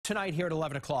tonight here at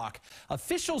 11 o'clock.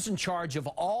 Officials in charge of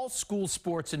all school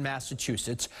sports in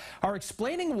Massachusetts are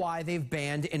explaining why they've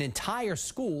banned an entire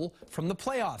school from the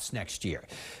playoffs next year.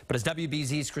 But as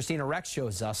WBZ's Kristina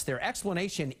shows us, their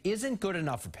explanation isn't good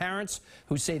enough for parents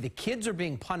who say the kids are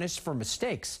being punished for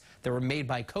mistakes that were made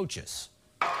by coaches.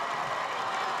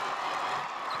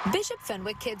 Bishop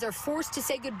Fenwick kids are forced to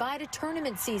say goodbye to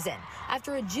tournament season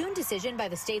after a June decision by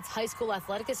the state's High School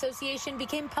Athletic Association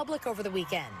became public over the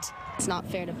weekend. It's not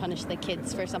fair to punish the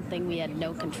kids for something we had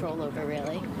no control over,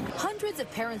 really. Hundreds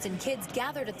of parents and kids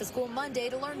gathered at the school Monday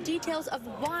to learn details of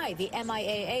why the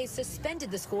MIAA suspended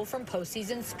the school from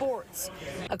postseason sports.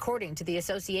 According to the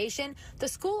association, the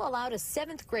school allowed a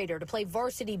 7th grader to play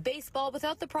varsity baseball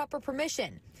without the proper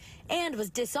permission and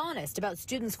was dishonest about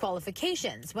students'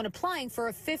 qualifications when applying for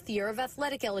a 5th year of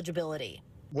athletic eligibility.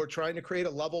 We're trying to create a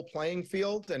level playing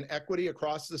field and equity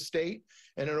across the state.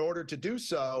 And in order to do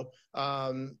so,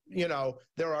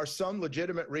 there are some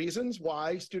legitimate reasons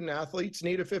why student athletes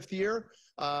need a 5th year.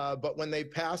 But when they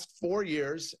passed 4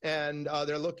 years and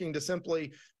they're looking to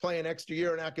simply play an extra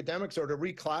year in academics or to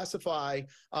reclassify,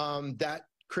 that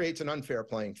creates an unfair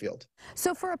playing field.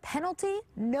 So for a penalty,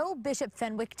 no Bishop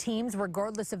Fenwick teams,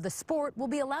 regardless of the sport, will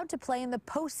be allowed to play in the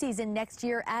postseason next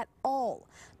year at all.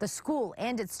 The school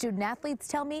and its student athletes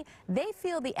tell me they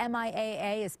feel the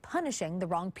MIAA is punishing the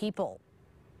wrong people.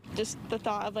 Just the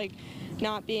thought of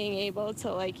not being able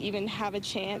to even have a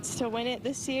chance to win it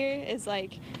this year is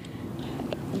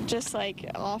just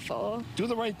awful. Do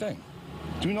the right thing.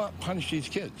 Do not punish these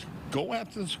kids. Go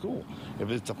after the school.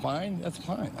 If it's a fine, that's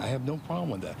fine. I have no problem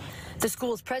with that. The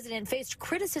school's president faced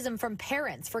criticism from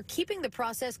parents for keeping the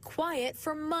process quiet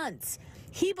for months.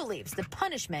 He believes the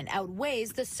punishment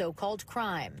outweighs the so-called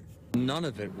crime. None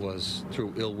of it was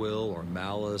through ill will or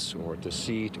malice or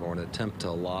deceit or an attempt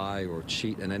to lie or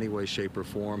cheat in any way, shape, or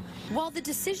form. While the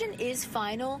decision is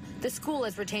final, the school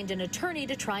has retained an attorney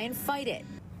to try and fight it.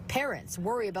 Parents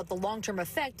worry about the long-term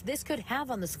effect this could have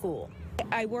on the school.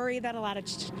 I worry that a lot of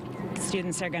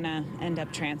students are going to end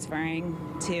up transferring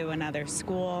to another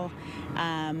school.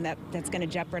 That's going to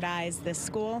jeopardize this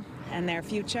school and their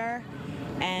future.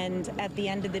 And at the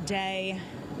end of the day,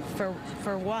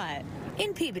 for what?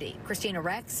 In Peabody, Kristina,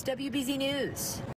 WBZ News.